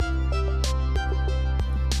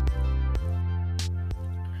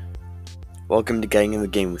Welcome to Getting in the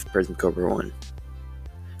Game with Prism Cobra 1.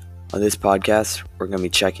 On this podcast, we're going to be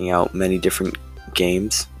checking out many different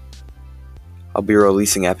games. I'll be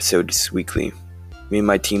releasing episodes weekly. Me and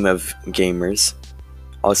my team of gamers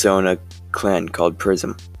also own a clan called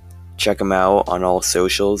Prism. Check them out on all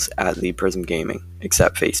socials at The Prism Gaming,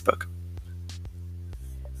 except Facebook.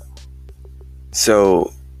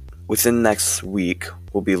 So, within the next week,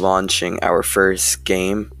 we'll be launching our first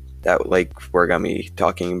game that we're going to be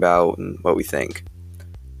talking about and what we think.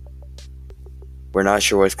 We're not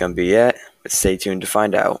sure what it's going to be yet, but stay tuned to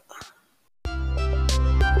find out.